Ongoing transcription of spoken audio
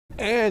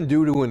And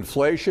due to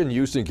inflation,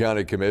 Houston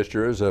County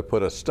Commissioners have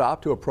put a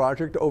stop to a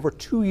project over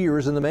 2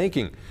 years in the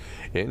making.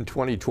 In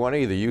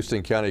 2020, the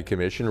Houston County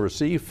Commission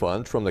received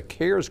funds from the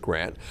CARES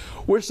grant,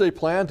 which they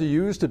plan to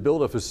use to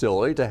build a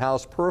facility to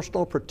house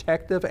personal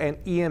protective and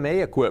EMA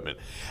equipment.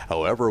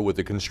 However, with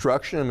the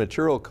construction and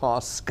material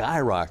costs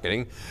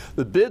skyrocketing,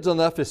 the bids on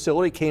that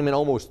facility came in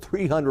almost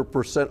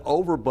 300%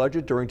 over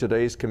budget during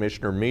today's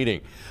commissioner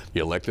meeting. The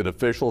elected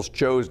officials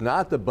chose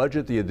not to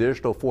budget the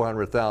additional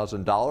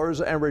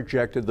 $400,000 and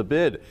rejected the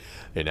bid.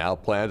 They now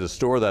plan to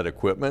store that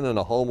equipment in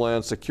a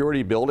Homeland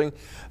Security building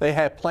they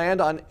had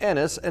planned on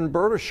Ennis and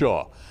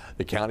Bertishaw.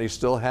 The county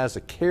still has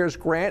a CARES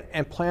grant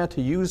and plan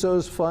to use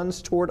those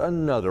funds toward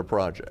another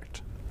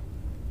project.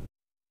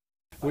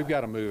 We've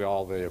got to move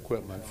all the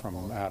equipment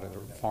from out of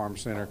the farm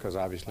center because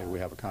obviously we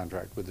have a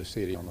contract with the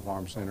city on the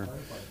farm center.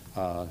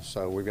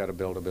 So we've got to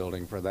build a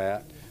building for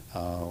that.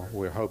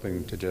 We're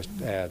hoping to just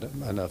add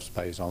enough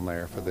space on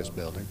there for this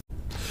building.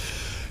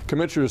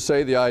 Commissioners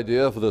say the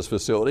idea for this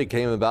facility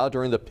came about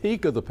during the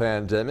peak of the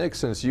pandemic,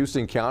 since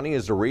Houston County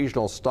is the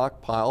regional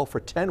stockpile for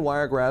 10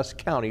 Wiregrass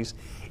counties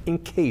in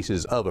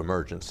cases of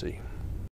emergency.